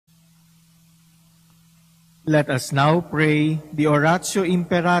Let us now pray the Oratio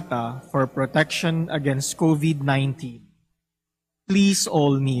Imperata for protection against COVID-19. Please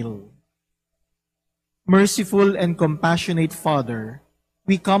all kneel. Merciful and compassionate Father,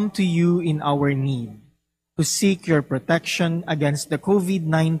 we come to you in our need to seek your protection against the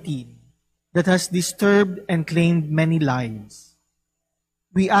COVID-19 that has disturbed and claimed many lives.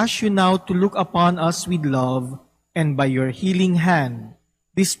 We ask you now to look upon us with love and by your healing hand,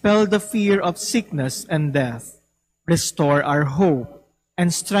 dispel the fear of sickness and death, restore our hope,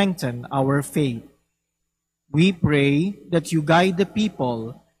 and strengthen our faith. We pray that you guide the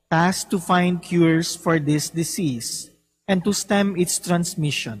people tasked to find cures for this disease and to stem its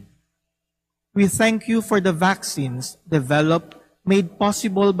transmission. We thank you for the vaccines developed, made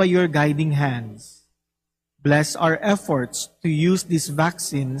possible by your guiding hands. Bless our efforts to use these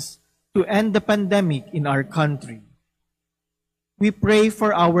vaccines to end the pandemic in our country. We pray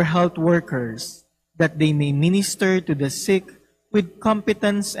for our health workers that they may minister to the sick with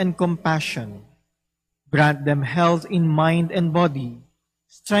competence and compassion. Grant them health in mind and body,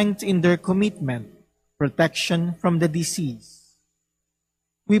 strength in their commitment, protection from the disease.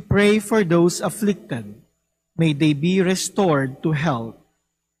 We pray for those afflicted. May they be restored to health.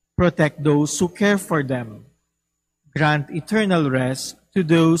 Protect those who care for them. Grant eternal rest to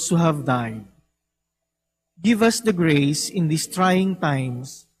those who have died. Give us the grace in these trying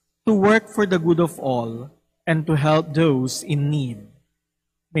times to work for the good of all and to help those in need.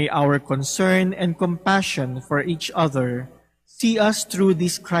 May our concern and compassion for each other see us through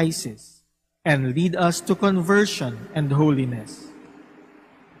this crisis and lead us to conversion and holiness.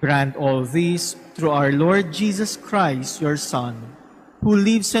 Grant all this through our Lord Jesus Christ, your Son, who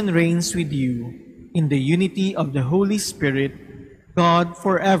lives and reigns with you in the unity of the Holy Spirit, God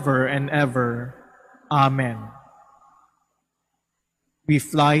forever and ever. Amen. We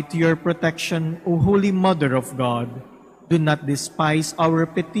fly to your protection, O Holy Mother of God. Do not despise our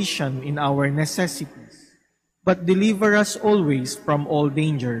petition in our necessities, but deliver us always from all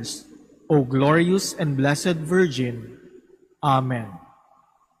dangers, O glorious and blessed Virgin. Amen.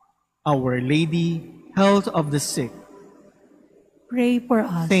 Our Lady, health of the sick. Pray for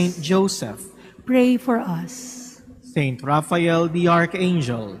us. Saint Joseph. Pray for us. Saint Raphael the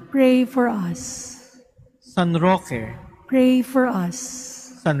Archangel. Pray for us. San Roque. Pray for us.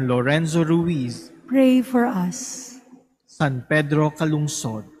 San Lorenzo Ruiz. Pray for us. San Pedro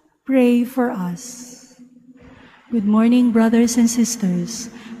Calungsod. Pray for us. Good morning, brothers and sisters.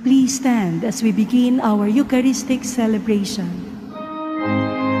 Please stand as we begin our Eucharistic celebration.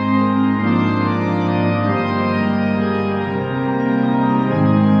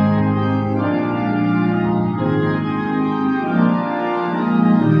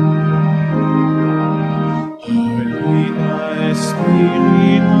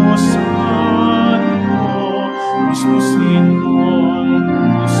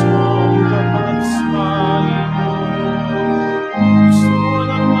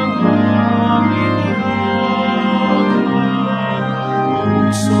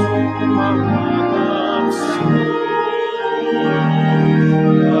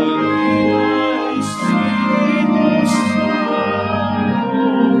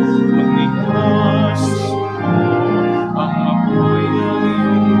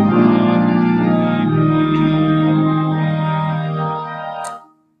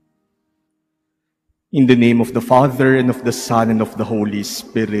 In the name of the Father, and of the Son, and of the Holy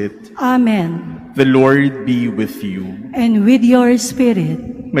Spirit. Amen. The Lord be with you. And with your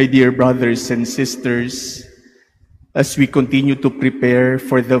spirit. My dear brothers and sisters, as we continue to prepare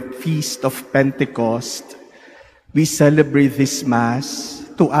for the Feast of Pentecost, we celebrate this Mass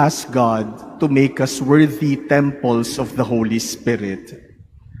to ask God to make us worthy temples of the Holy Spirit.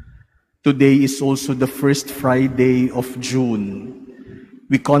 Today is also the first Friday of June.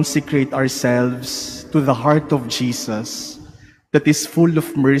 We consecrate ourselves to the heart of Jesus that is full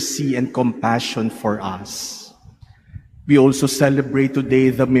of mercy and compassion for us. We also celebrate today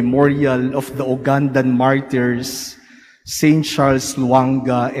the memorial of the Ugandan martyrs, Saint Charles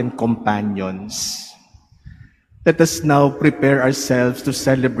Lwanga and companions. Let us now prepare ourselves to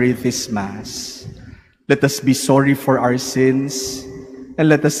celebrate this Mass. Let us be sorry for our sins, and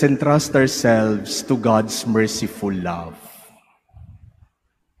let us entrust ourselves to God's merciful love.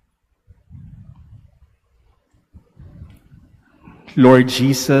 Lord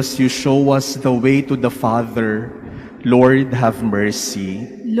Jesus, you show us the way to the Father. Lord, have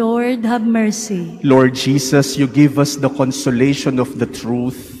mercy. Lord, have mercy. Lord Jesus, you give us the consolation of the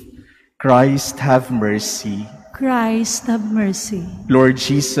truth. Christ, have mercy. Christ, have mercy. Lord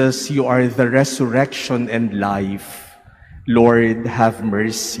Jesus, you are the resurrection and life. Lord, have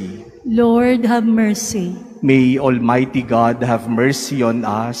mercy. Lord, have mercy. May Almighty God have mercy on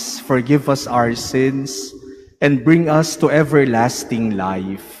us, forgive us our sins, and bring us to everlasting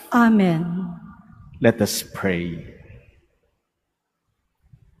life. Amen. Let us pray.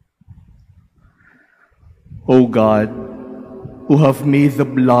 O God, who have made the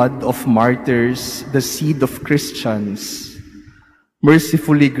blood of martyrs the seed of Christians,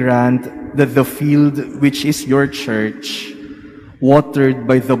 mercifully grant that the field which is your church, watered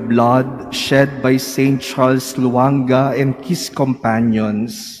by the blood shed by Saint Charles Luanga and his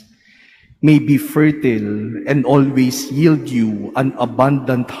companions, may be fertile and always yield you an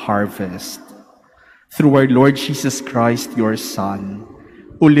abundant harvest. Through our Lord Jesus Christ, your Son,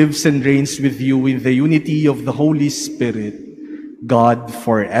 who lives and reigns with you in the unity of the Holy Spirit, God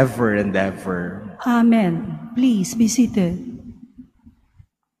forever and ever. Amen. Please be seated.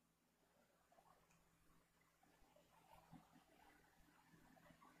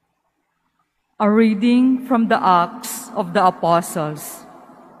 A reading from the Acts of the Apostles.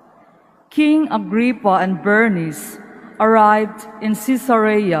 King Agrippa and Bernice arrived in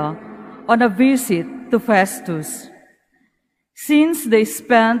Caesarea on a visit to Festus. Since they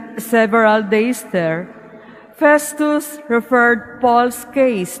spent several days there, Festus referred Paul's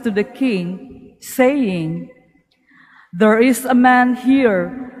case to the king, saying, "There is a man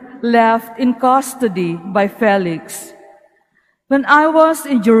here left in custody by Felix. When I was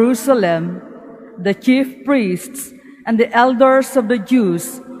in Jerusalem, the chief priests and the elders of the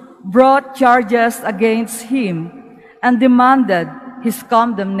Jews brought charges against him and demanded his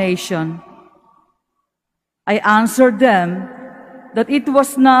condemnation. I answered them that it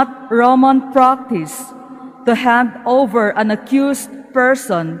was not Roman practice to hand over an accused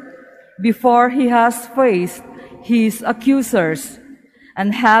person before he has faced his accusers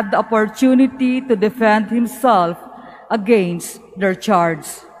and had the opportunity to defend himself against their charge.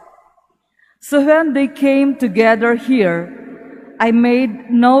 So when they came together here, I made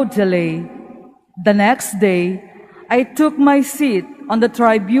no delay. The next day, I took my seat on the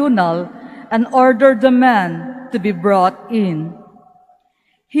tribunal and ordered the man to be brought in.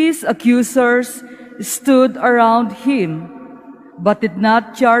 His accusers stood around him, but did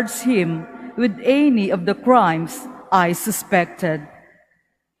not charge him with any of the crimes I suspected.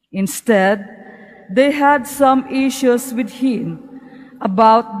 Instead, they had some issues with him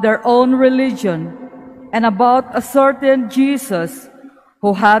about their own religion and about a certain Jesus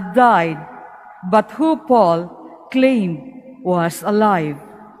who had died, but who Paul claimed was alive.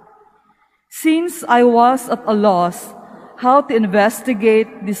 Since I was at a loss how to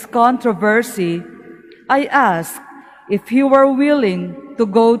investigate this controversy, I asked if he were willing to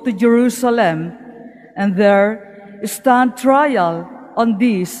go to Jerusalem and there stand trial on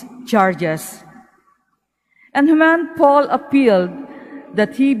these charges. And when Paul appealed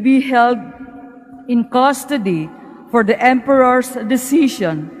that he be held in custody for the emperor's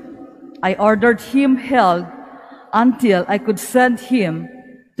decision, I ordered him held until I could send him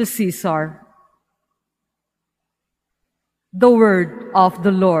to Caesar. The word of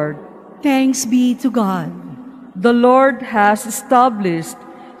the Lord. Thanks be to God. The Lord has established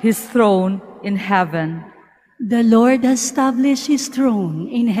his throne in heaven. The Lord has established his throne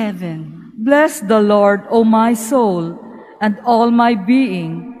in heaven. Bless the Lord, O my soul, and all my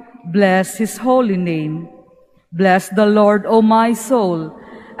being. Bless his holy name. Bless the Lord, O my soul,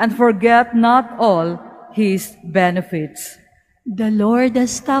 and forget not all his benefits. The Lord has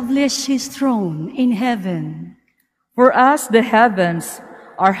established his throne in heaven. For as the heavens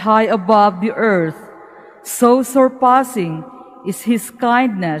are high above the earth, so surpassing is his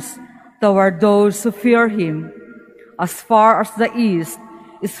kindness toward those who fear him. As far as the east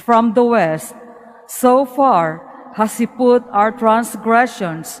is from the west, so far has he put our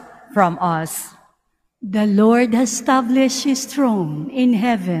transgressions from us. The Lord has established his throne in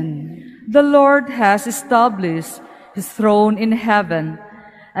heaven. The Lord has established his throne in heaven,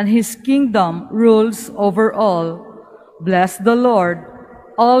 and his kingdom rules over all. Bless the Lord,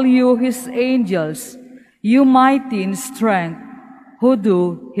 all you his angels, you mighty in strength, who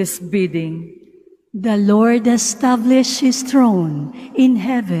do his bidding. The Lord has established his throne in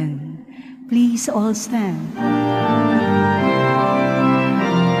heaven. Please all stand.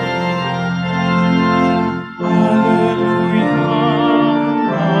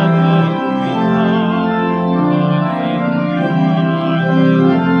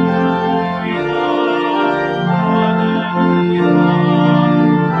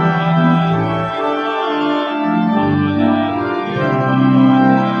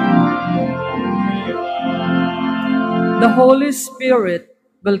 The Holy Spirit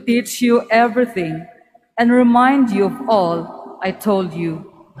will teach you everything and remind you of all I told you.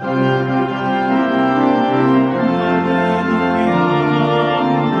 The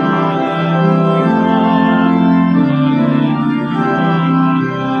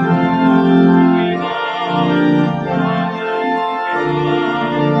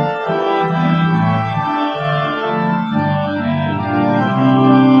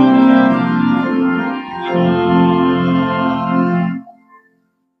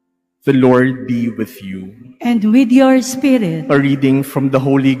Lord be with you. And with your spirit. A reading from the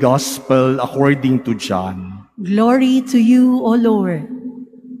Holy Gospel according to John. Glory to you, O Lord.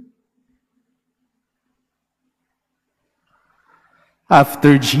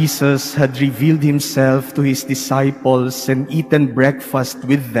 After Jesus had revealed himself to his disciples and eaten breakfast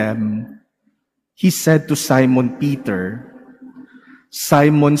with them, he said to Simon Peter,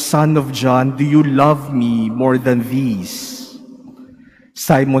 "Simon, son of John, do you love me more than these?"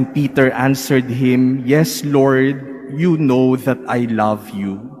 Simon Peter answered him, "Yes, Lord, you know that I love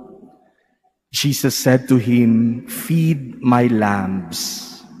you." Jesus said to him, "Feed my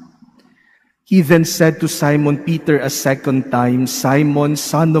lambs." He then said to Simon Peter a second time, "Simon,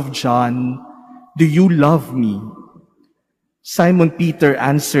 son of John, do you love me?" Simon Peter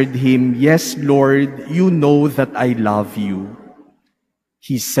answered him, "Yes, Lord, you know that I love you."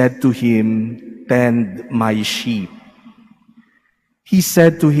 He said to him, "Tend my sheep." He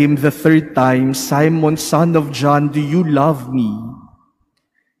said to him the third time, "Simon, son of John, do you love me?"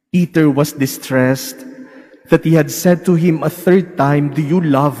 Peter was distressed that he had said to him a third time, "Do you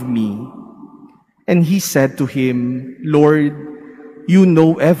love me?" And he said to him, "Lord, you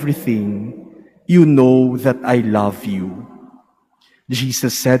know everything. You know that I love you."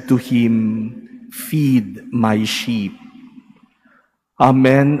 Jesus said to him, "Feed my sheep."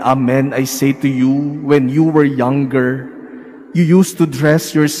 Amen, amen, I say to you, when you were younger, you used to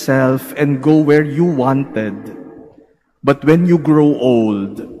dress yourself and go where you wanted. But when you grow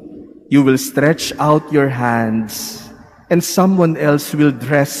old, you will stretch out your hands, and someone else will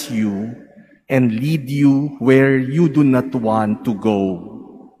dress you and lead you where you do not want to go.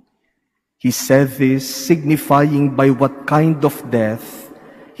 He said this, signifying by what kind of death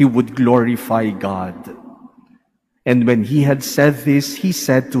he would glorify God. And when he had said this, he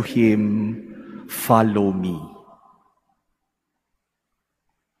said to him, "Follow me."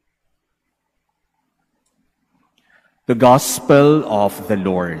 The Gospel of the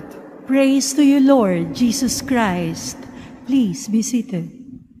Lord. Praise to you, Lord Jesus Christ. Please be seated.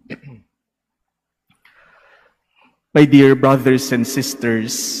 My dear brothers and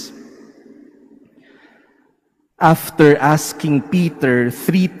sisters, after asking Peter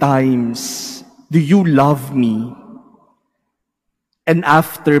 3 times, "Do you love me?" And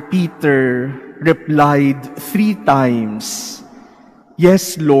after Peter replied 3 times,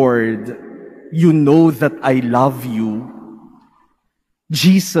 "Yes, Lord, you know that I love you,"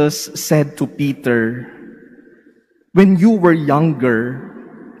 Jesus said to Peter, "When you were younger,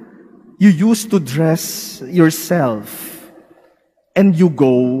 you used to dress yourself and you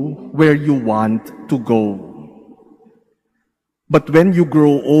go where you want to go. But when you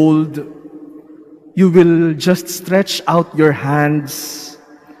grow old, you will just stretch out your hands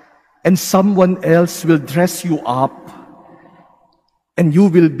and someone else will dress you up and you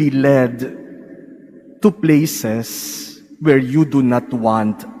will be led to places where you do not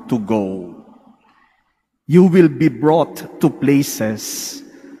want to go. You will be brought to places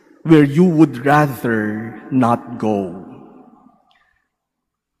where you would rather not go."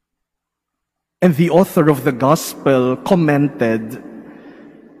 And the author of the Gospel commented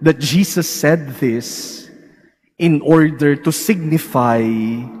that Jesus said this in order to signify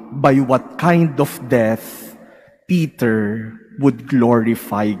by what kind of death Peter would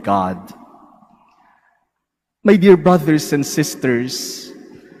glorify God. My dear brothers and sisters,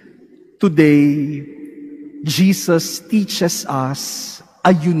 today, Jesus teaches us a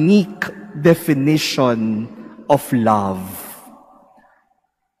unique definition of love.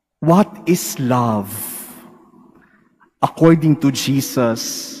 What is love? According to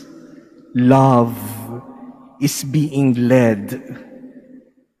Jesus, love is being led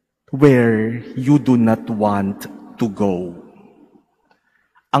where you do not want to go.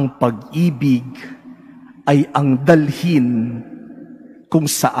 Ang pag-ibig ay ang dalhin kung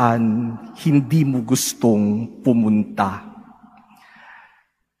saan hindi mo gustong pumunta.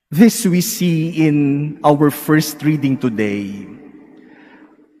 This we see in our first reading today.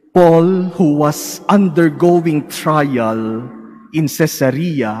 Paul, who was undergoing trial in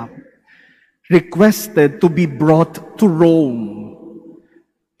Caesarea, requested to be brought to Rome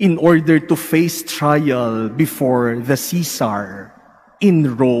in order to face trial before the Caesar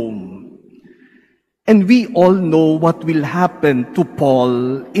in Rome. And we all know what will happen to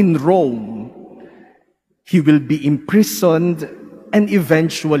Paul in Rome. He will be imprisoned and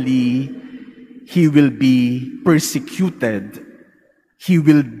eventually he will be persecuted. He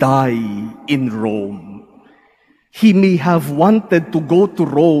will die in Rome. He may have wanted to go to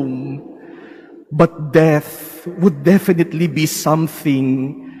Rome, but death would definitely be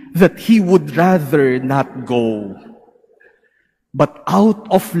something that he would rather not go. But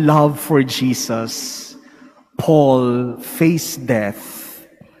out of love for Jesus, Paul faced death.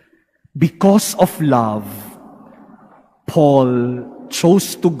 Because of love, Paul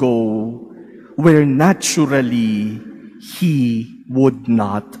chose to go where naturally he would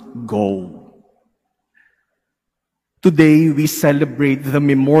not go. Today, we celebrate the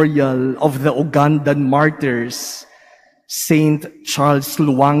memorial of the Ugandan martyrs, Saint Charles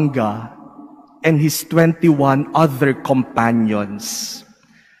Lwanga, and his 21 other companions.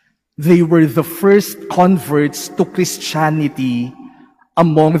 They were the first converts to Christianity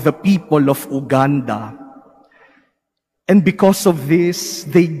among the people of Uganda. And because of this,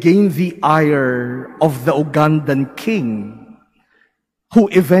 they gained the ire of the Ugandan king, who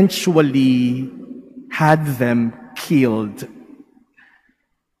eventually had them killed.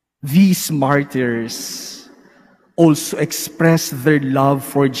 These martyrs also expressed their love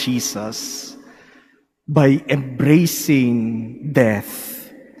for Jesus by embracing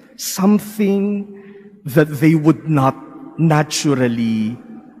death, something that they would not naturally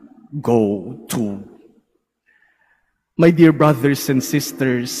go to. My dear brothers and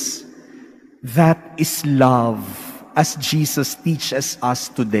sisters, that is love as Jesus teaches us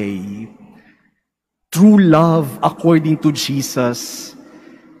today. True love, according to Jesus,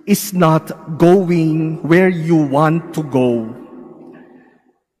 is not going where you want to go.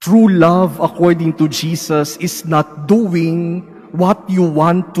 True love, according to Jesus, is not doing what you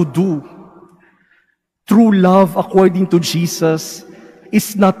want to do. True love, according to Jesus,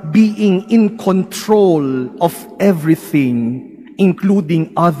 is not being in control of everything,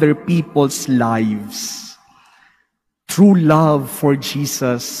 including other people's lives. True love for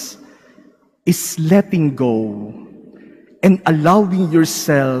Jesus is letting go and allowing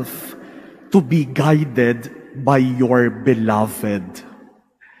yourself to be guided by your beloved.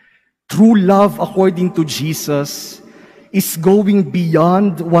 True love, according to Jesus, is going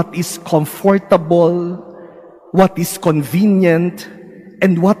beyond what is comfortable, what is convenient,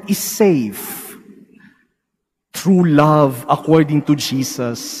 and what is safe. True love, according to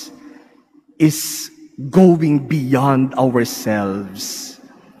Jesus, is going beyond ourselves.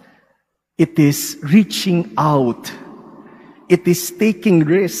 It is reaching out. It is taking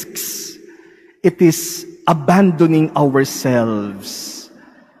risks. It is abandoning ourselves.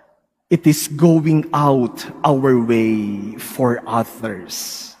 It is going out our way for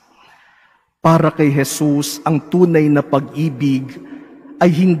others. Para kay Jesus, ang tunay na pag-ibig ay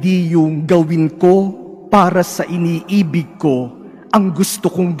hindi yung gawin ko para sa iniibig ko, ang gusto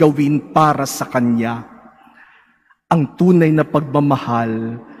kong gawin para sa Kanya. Ang tunay na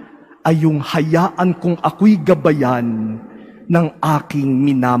pagmamahal ay yung hayaan kong ako'y gabayan ng aking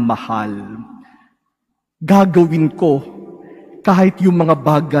minamahal. Gagawin ko kahit yung mga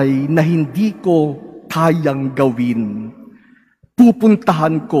bagay na hindi ko kayang gawin.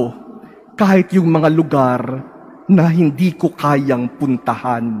 Pupuntahan ko kahit yung mga lugar na hindi ko kayang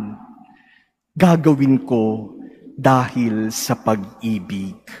puntahan. Gagawin ko dahil sa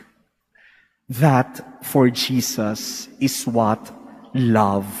pag-ibig. That, for Jesus, is what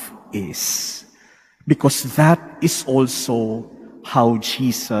love is. Because that is also how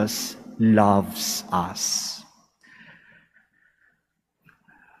Jesus loves us.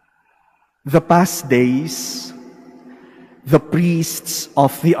 The past days, the priests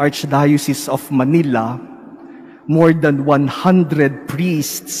of the Archdiocese of Manila, more than 100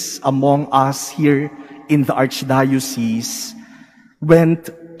 priests among us here in the Archdiocese, went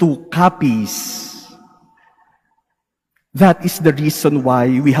to Capiz. That is the reason why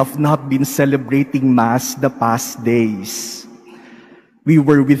we have not been celebrating Mass the past days. We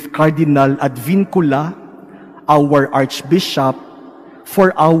were with Cardinal Advincula, our Archbishop,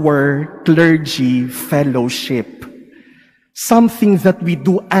 for our clergy fellowship. Something that we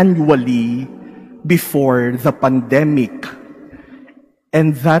do annually before the pandemic.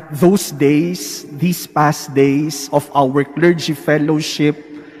 And that those days, these past days of our clergy fellowship,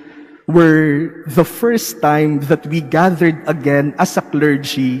 were the first time that we gathered again as a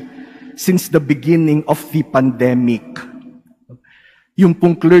clergy since the beginning of the pandemic. Yung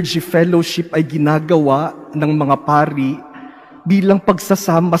pong clergy fellowship ay ginagawa ng mga pari bilang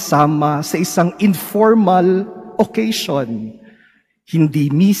pagsasama-sama sa isang informal occasion.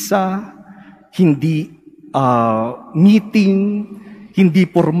 Hindi misa, hindi meeting, hindi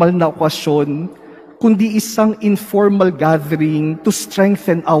formal na okasyon, kundi isang informal gathering to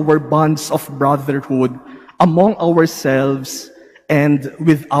strengthen our bonds of brotherhood among ourselves and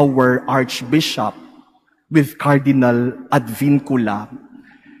with our Archbishop, with Cardinal Advincula.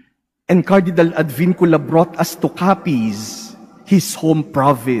 And Cardinal Advincula brought us to Capiz, his home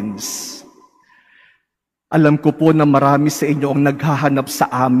province. Alam ko po na marami sa inyo ang naghahanap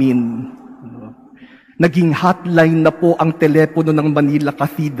sa amin. Naging hotline na po ang telepono ng Manila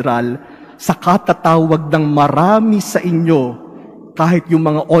Cathedral sa katatawag ng marami sa inyo, kahit yung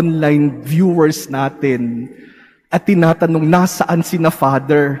mga online viewers natin, at tinatanong nasaan sina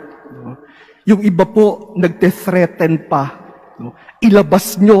Father. Yung iba po nagte-threaten pa.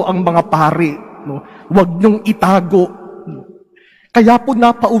 Ilabas nyo ang mga pari. Huwag nyong itago. Kaya po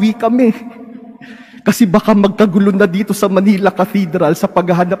napauwi kami. Kasi baka magkagulo na dito sa Manila Cathedral sa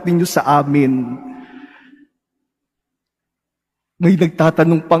paghahanap ninyo sa amin. May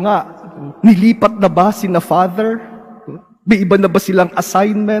nagtatanong pa nga, nilipat na ba sina Father? May iba na ba silang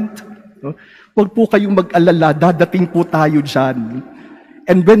assignment? Huwag po kayong mag-alala, dadating po tayo dyan.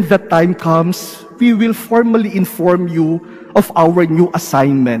 And when that time comes, we will formally inform you of our new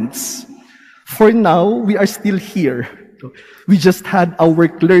assignments. For now, we are still here. We just had our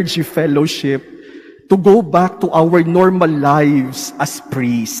clergy fellowship to go back to our normal lives as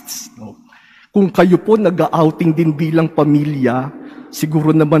priests. Kung kayo po nag-outing din bilang pamilya,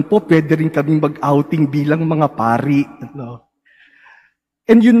 siguro naman po pwede rin kaming mag-outing bilang mga pari.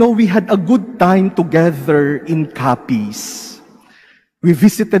 And you know, we had a good time together in Capiz. We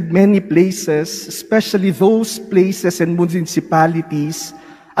visited many places, especially those places and municipalities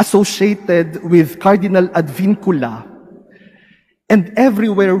associated with Cardinal Advincula. And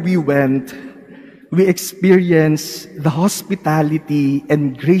everywhere we went, we experienced the hospitality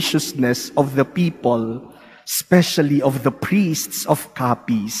and graciousness of the people, especially of the priests of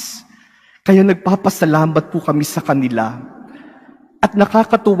Capiz. Kaya nagpapasalamat po kami sa kanila. At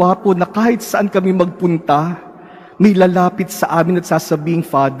nakakatuwa po na kahit saan kami magpunta, may lalapit sa amin at sasabing,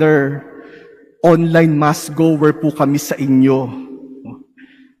 Father, online mass goer po kami sa inyo.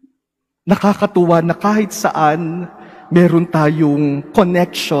 Nakakatuwa na kahit saan, meron tayong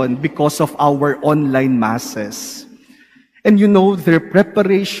connection because of our online masses. And you know, their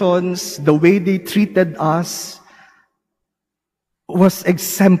preparations, the way they treated us was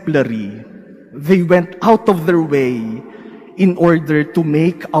exemplary. They went out of their way in order to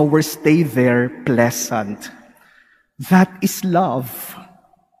make our stay there pleasant. That is love.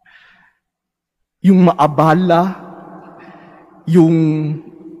 Yung maabala, yung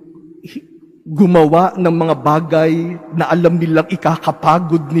gumawa ng mga bagay na alam nilang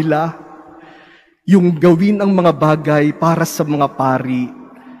ikakapagod nila, yung gawin ang mga bagay para sa mga pari,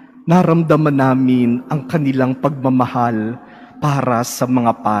 naramdaman namin ang kanilang pagmamahal para sa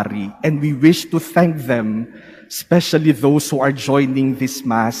mga pari. And we wish to thank them, especially those who are joining this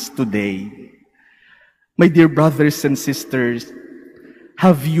Mass today. My dear brothers and sisters,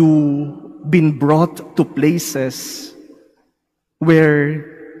 have you been brought to places where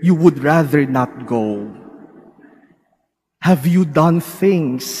you would rather not go? Have you done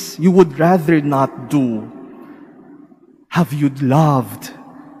things you would rather not do? Have you loved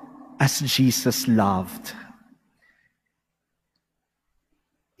as Jesus loved?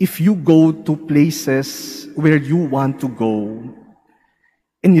 If you go to places where you want to go,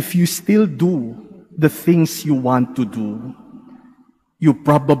 and if you still do the things you want to do, you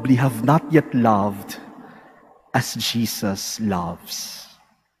probably have not yet loved as Jesus loves.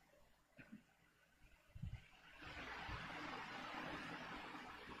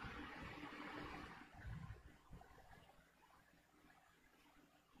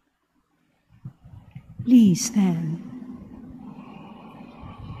 Please stand.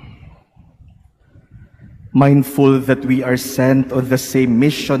 Mindful that we are sent on the same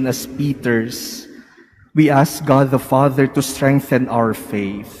mission as Peter's, we ask God the Father to strengthen our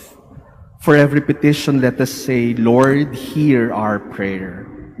faith. For every petition, let us say, Lord, hear our prayer.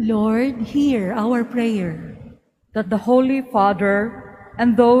 Lord, hear our prayer. That the Holy Father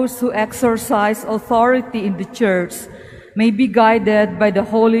and those who exercise authority in the Church may be guided by the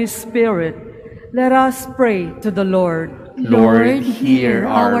Holy Spirit, let us pray to the Lord. Lord, hear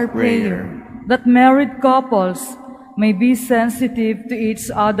our prayer. That married couples may be sensitive to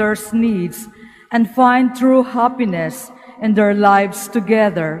each other's needs and find true happiness in their lives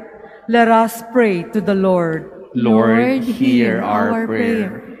together, let us pray to the Lord. Lord, hear our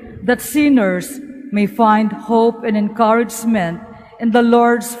prayer. That sinners may find hope and encouragement in the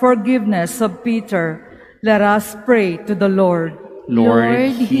Lord's forgiveness of Peter, let us pray to the Lord.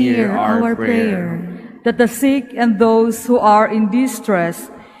 Lord, hear our prayer. That the sick and those who are in distress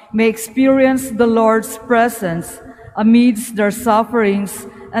may experience the Lord's presence amidst their sufferings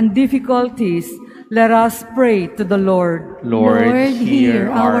and difficulties, let us pray to the Lord. Lord, hear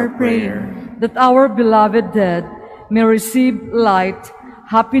our prayer. That our beloved dead may receive light,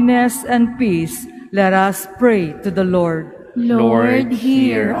 happiness, and peace, let us pray to the Lord. Lord,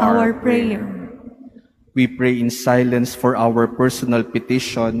 hear our prayer. We pray in silence for our personal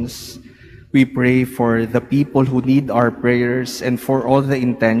petitions. We pray for the people who need our prayers and for all the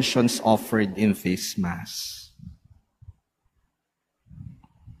intentions offered in this Mass.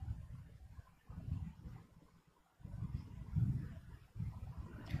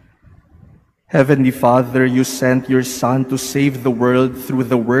 Heavenly Father, you sent your Son to save the world through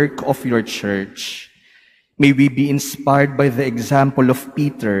the work of your Church. May we be inspired by the example of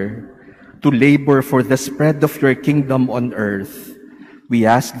Peter to labor for the spread of your kingdom on earth. We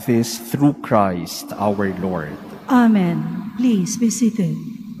ask this through Christ our Lord. Amen. Please be seated.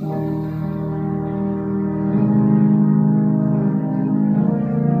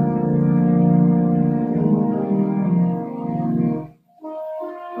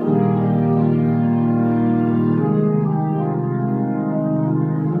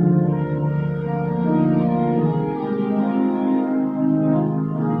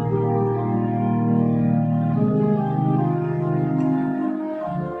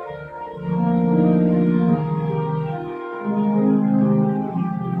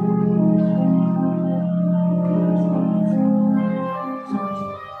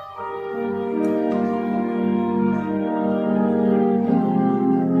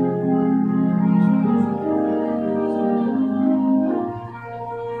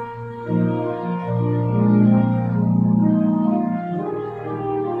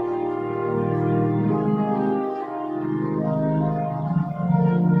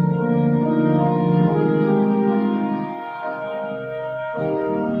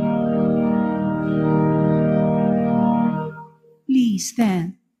 Please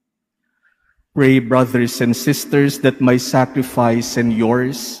stand. Pray, brothers and sisters, that my sacrifice and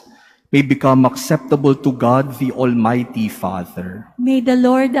yours may become acceptable to God, the Almighty Father. May the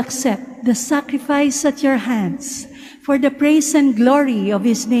Lord accept the sacrifice at your hands for the praise and glory of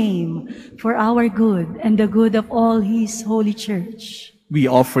his name, for our good and the good of all his holy church. We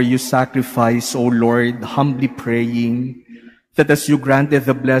offer you sacrifice, O Lord, humbly praying that as you granted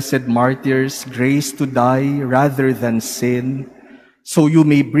the blessed martyrs grace to die rather than sin, so you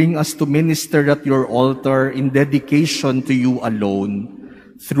may bring us to minister at your altar in dedication to you alone,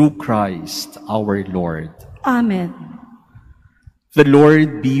 through Christ our Lord. Amen. The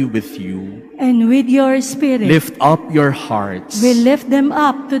Lord be with you. And with your spirit. Lift up your hearts. We lift them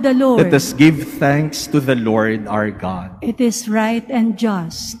up to the Lord. Let us give thanks to the Lord our God. It is right and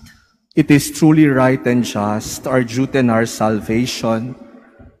just. It is truly right and just, our duty and our salvation,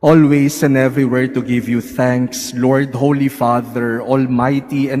 always and everywhere to give you thanks, Lord, Holy Father,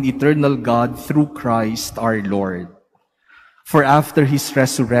 Almighty and eternal God, through Christ our Lord. For after his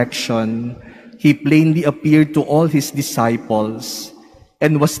resurrection, he plainly appeared to all his disciples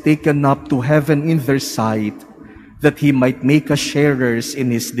and was taken up to heaven in their sight, that he might make us sharers in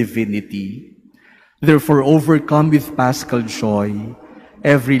his divinity. Therefore, overcome with paschal joy,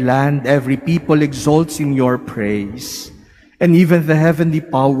 every land, every people exalts in your praise, and even the heavenly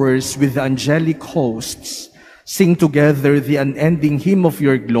powers with the angelic hosts sing together the unending hymn of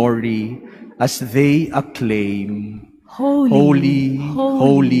your glory as they acclaim, Holy,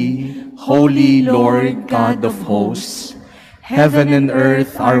 holy, holy Lord God of hosts. Heaven and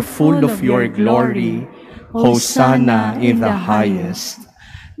earth are full of your glory. Hosanna in the highest.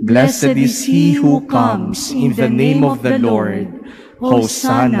 Blessed is he who comes in the name of the Lord.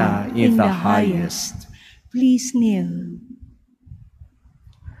 Hosanna in the highest. Please kneel.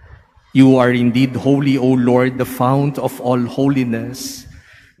 You are indeed holy, O Lord, the fount of all holiness.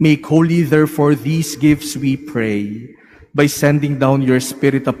 Make holy, therefore, these gifts, we pray, by sending down your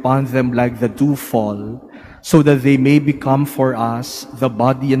Spirit upon them like the dewfall, so that they may become for us the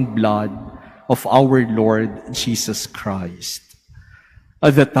body and blood of our Lord Jesus Christ.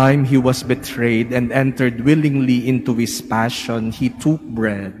 At the time he was betrayed and entered willingly into his passion, he took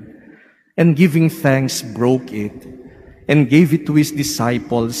bread, and giving thanks, broke it, and gave it to his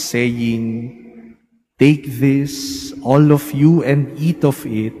disciples, saying, Take this, all of you, and eat of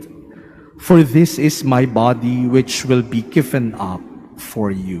it, for this is my body which will be given up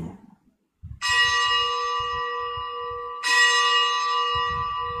for you.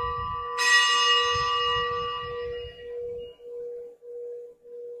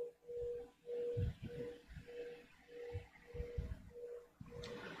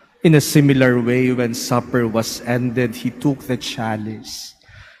 In a similar way, when supper was ended, he took the chalice,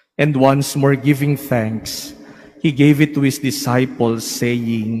 and once more giving thanks, he gave it to his disciples,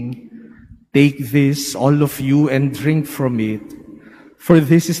 saying, "Take this, all of you, and drink from it, for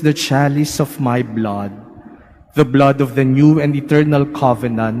this is the chalice of my blood, the blood of the new and eternal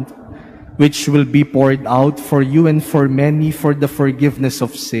covenant, which will be poured out for you and for many for the forgiveness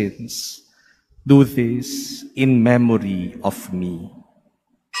of sins. Do this in memory of me."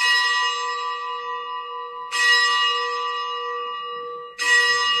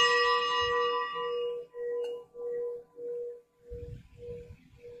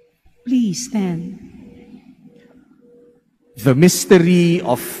 Please stand. The mystery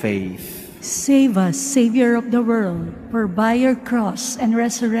of faith. Save us, Savior of the world, for by your cross and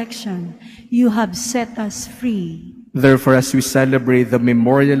resurrection you have set us free. Therefore, as we celebrate the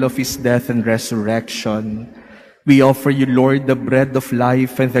memorial of his death and resurrection, we offer you, Lord, the bread of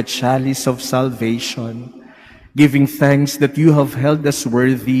life and the chalice of salvation, giving thanks that you have held us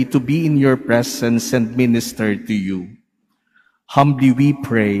worthy to be in your presence and minister to you. Humbly we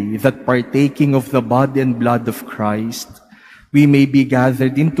pray that partaking of the body and blood of Christ, we may be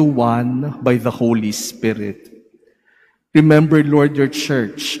gathered into one by the Holy Spirit. Remember, Lord, your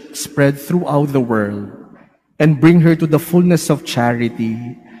church spread throughout the world, and bring her to the fullness of charity,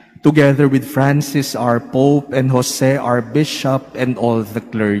 together with Francis, our Pope, and Jose, our Bishop, and all the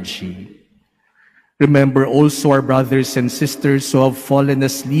clergy. Remember also our brothers and sisters who have fallen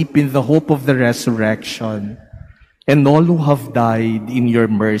asleep in the hope of the resurrection, and all who have died in your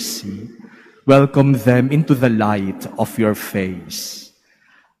mercy. Welcome them into the light of your face.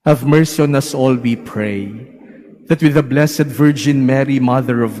 Have mercy on us all, we pray, that with the Blessed Virgin Mary,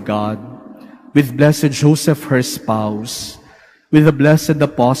 Mother of God, with Blessed Joseph, her spouse, with the blessed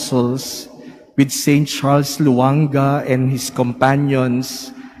apostles, with Saint Charles Luanga and his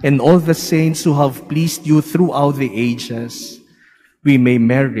companions, and all the saints who have pleased you throughout the ages, we may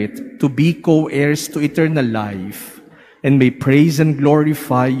merit to be co-heirs to eternal life, and may praise and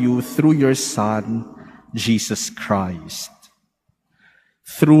glorify you through your Son, Jesus Christ.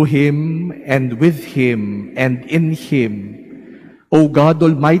 Through him, and with him, and in him, O God,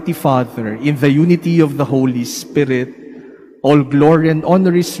 Almighty Father, in the unity of the Holy Spirit, all glory and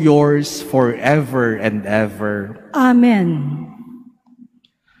honor is yours forever and ever. Amen.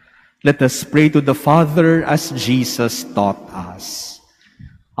 Let us pray to the Father as Jesus taught us.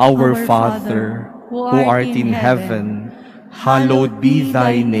 Our Father, who art in heaven, hallowed be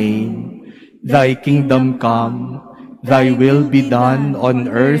thy name. Thy kingdom come, thy will be done on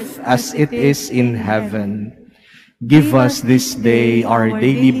earth as it is in heaven. Give us this day our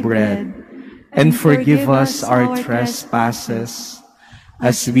daily bread, and forgive us our trespasses,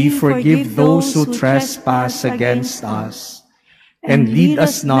 as we forgive those who trespass against us. And lead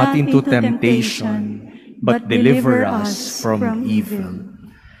us not into temptation, but deliver us from evil.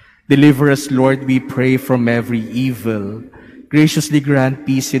 Deliver us, Lord, we pray, from every evil. Graciously grant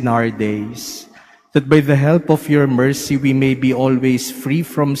peace in our days, that by the help of your mercy we may be always free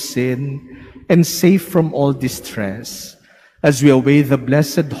from sin and safe from all distress, as we await the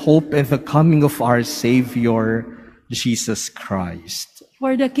blessed hope and the coming of our Savior, Jesus Christ.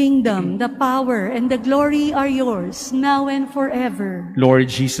 For the kingdom, the power, and the glory are yours, now and forever. Lord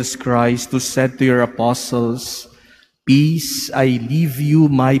Jesus Christ, who said to your apostles, "Peace I leave you,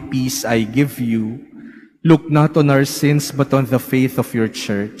 my peace I give you," look not on our sins, but on the faith of your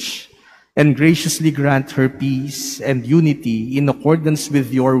church, and graciously grant her peace and unity in accordance with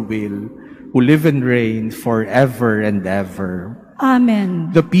your will, who live and reign forever and ever.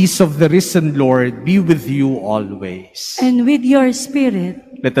 Amen. The peace of the risen Lord be with you always. And with your spirit.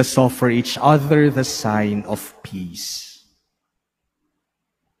 Let us offer each other the sign of peace.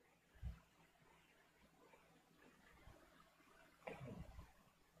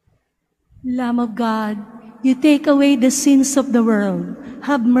 Lamb of God, you take away the sins of the world.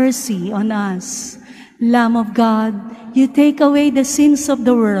 Have mercy on us. Lamb of God, you take away the sins of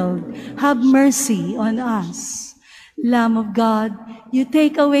the world. Have mercy on us. Lamb of God, you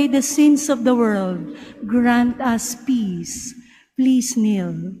take away the sins of the world. Grant us peace. Please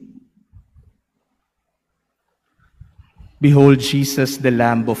kneel. Behold Jesus, the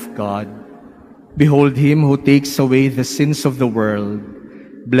Lamb of God. Behold him who takes away the sins of the world.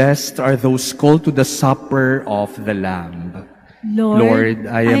 Blessed are those called to the supper of the Lamb. Lord,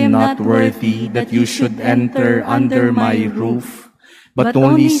 I am not worthy that you should enter under my roof, but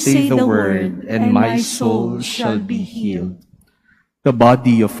only say the word, and my soul shall be healed. The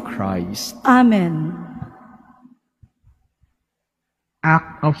body of Christ. Amen.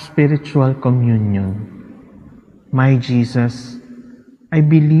 Act of spiritual communion. My Jesus, I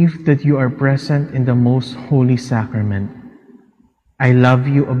believe that you are present in the most holy sacrament. I love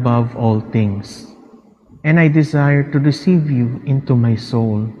you above all things, and I desire to receive you into my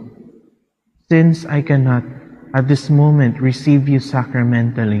soul. Since I cannot at this moment receive you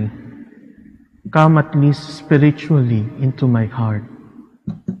sacramentally, come at least spiritually into my heart.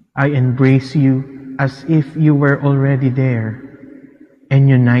 I embrace you as if you were already there, and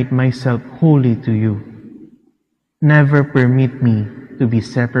unite myself wholly to you. Never permit me to be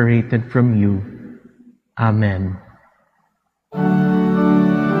separated from you. Amen.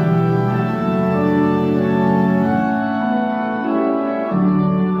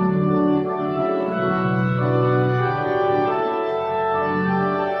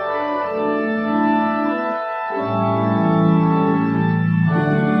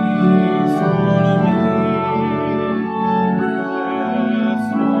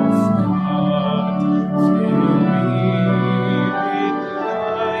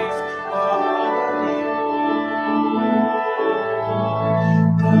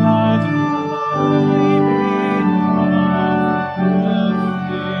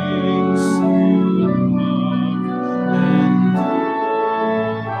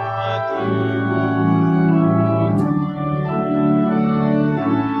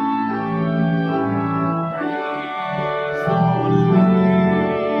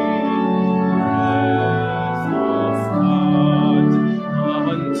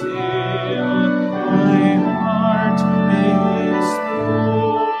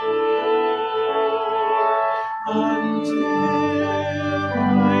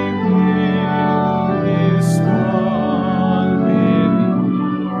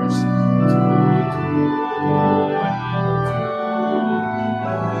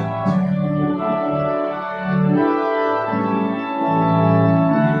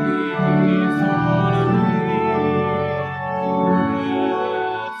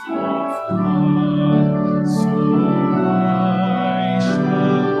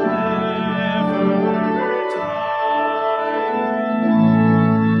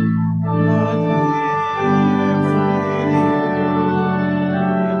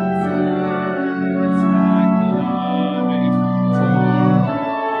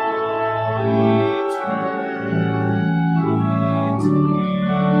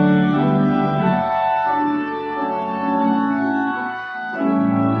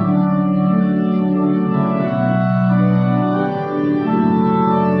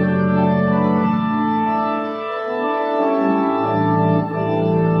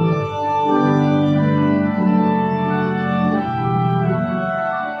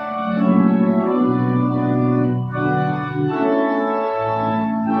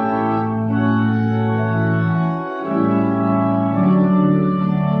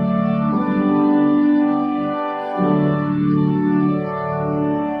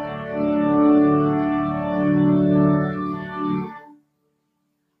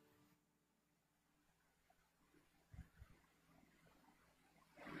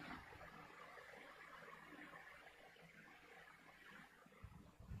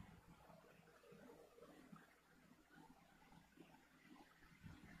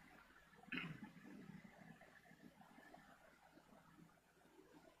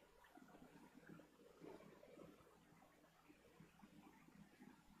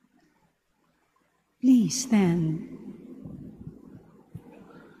 Please stand.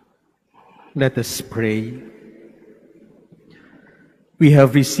 Let us pray. We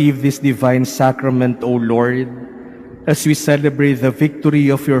have received this divine sacrament, O Lord, as we celebrate the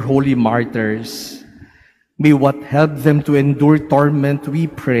victory of your holy martyrs. May what helped them to endure torment, we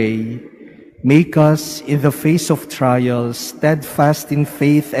pray, make us, in the face of trials, steadfast in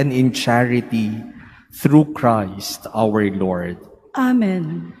faith and in charity, through Christ our Lord.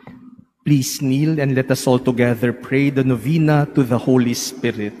 Amen. Please kneel and let us all together pray the novena to the Holy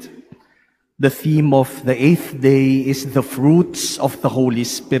Spirit. The theme of the 8th day is the fruits of the Holy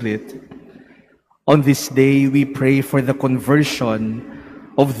Spirit. On this day, we pray for the conversion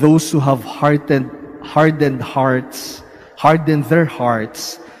of those who have hardened their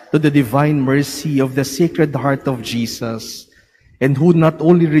hearts to the divine mercy of the Sacred Heart of Jesus, and who not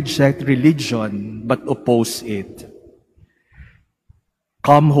only reject religion, but oppose it.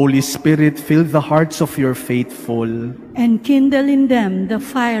 Come, Holy Spirit, fill the hearts of your faithful, and kindle in them the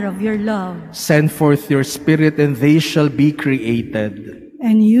fire of your love. Send forth your Spirit, and they shall be created.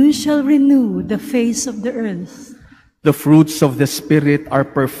 And you shall renew the face of the earth. The fruits of the Spirit are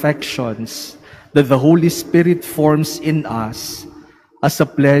perfections that the Holy Spirit forms in us as a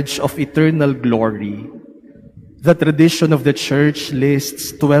pledge of eternal glory. The tradition of the Church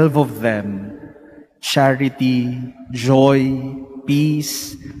lists 12 of them: charity, joy,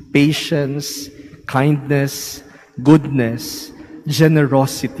 peace, patience, kindness, goodness,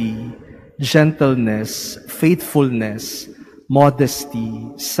 generosity, gentleness, faithfulness, modesty,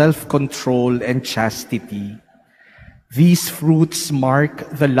 self-control, and chastity. These fruits mark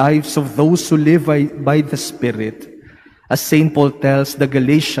the lives of those who live by the Spirit, as St. Paul tells the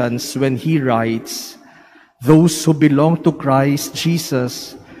Galatians when he writes, "Those who belong to Christ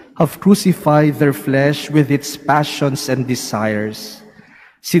Jesus have crucified their flesh with its passions and desires.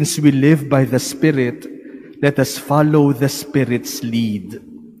 Since we live by the Spirit, let us follow the Spirit's lead."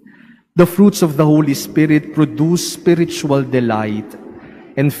 The fruits of the Holy Spirit produce spiritual delight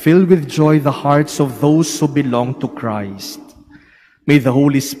and fill with joy the hearts of those who belong to Christ. May the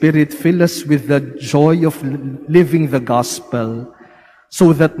Holy Spirit fill us with the joy of living the gospel,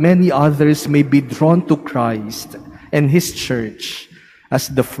 so that many others may be drawn to Christ and His church as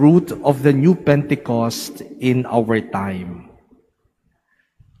the fruit of the new Pentecost in our time.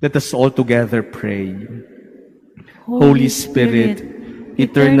 Let us all together pray. Holy Spirit,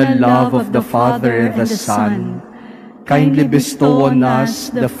 eternal love of the Father and the Son, kindly bestow on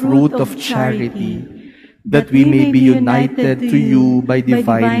us the fruit of charity, that we may be united to you by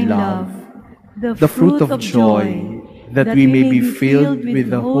divine love, the fruit of joy, that we may be filled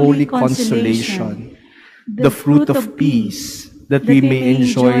with the holy consolation, the fruit of peace, that we may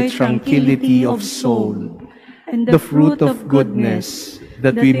enjoy tranquility of soul, and the fruit of goodness,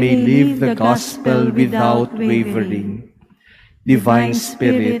 that we may live the gospel without wavering. Divine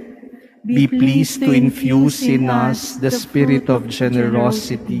Spirit, be pleased to infuse in us the spirit of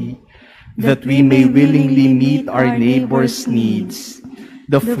generosity, that we may willingly meet our neighbor's needs,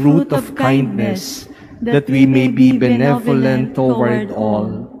 the fruit of kindness, that we may be benevolent toward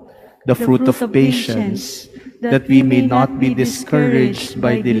all, the fruit of patience, that we may not be discouraged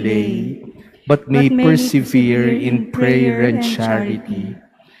by delay, but may persevere in prayer and charity,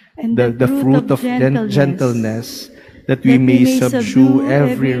 the fruit of gentleness, that we may subdue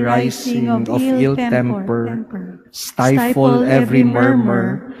every rising of ill temper, stifle every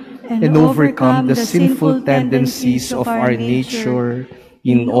murmur, and overcome the sinful tendencies of our nature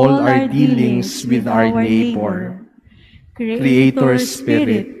in all our dealings with our neighbor. Creator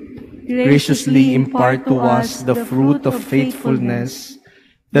Spirit, graciously impart to us the fruit of faithfulness,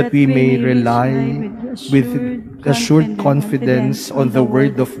 that we may rely with assured confidence on the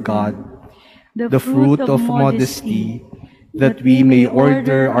Word of God, the fruit of modesty, that we may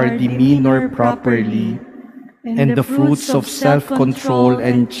order our demeanor properly, and the fruits of self-control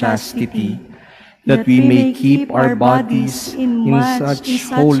and chastity, that we may keep our bodies in such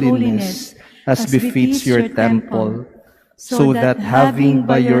holiness as befits your temple, so that having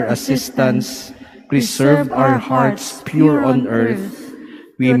by your assistance preserved our hearts pure on earth,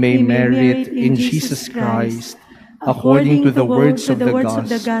 we may merit in Jesus Christ, according to the words of the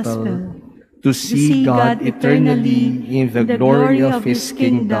gospel, to see God eternally in the glory of His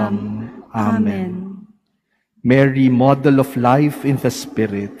kingdom. Amen. Mary, model of life in the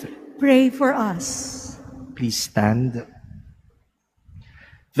Spirit, Pray for us. please stand.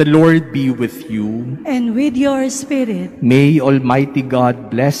 The Lord be with you. And with your spirit, May Almighty God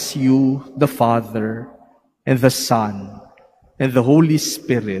bless you, the Father, and the Son, and the Holy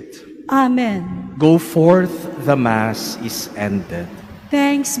Spirit. Amen. Go forth, the Mass is ended.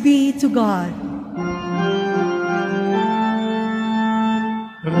 Thanks be to God.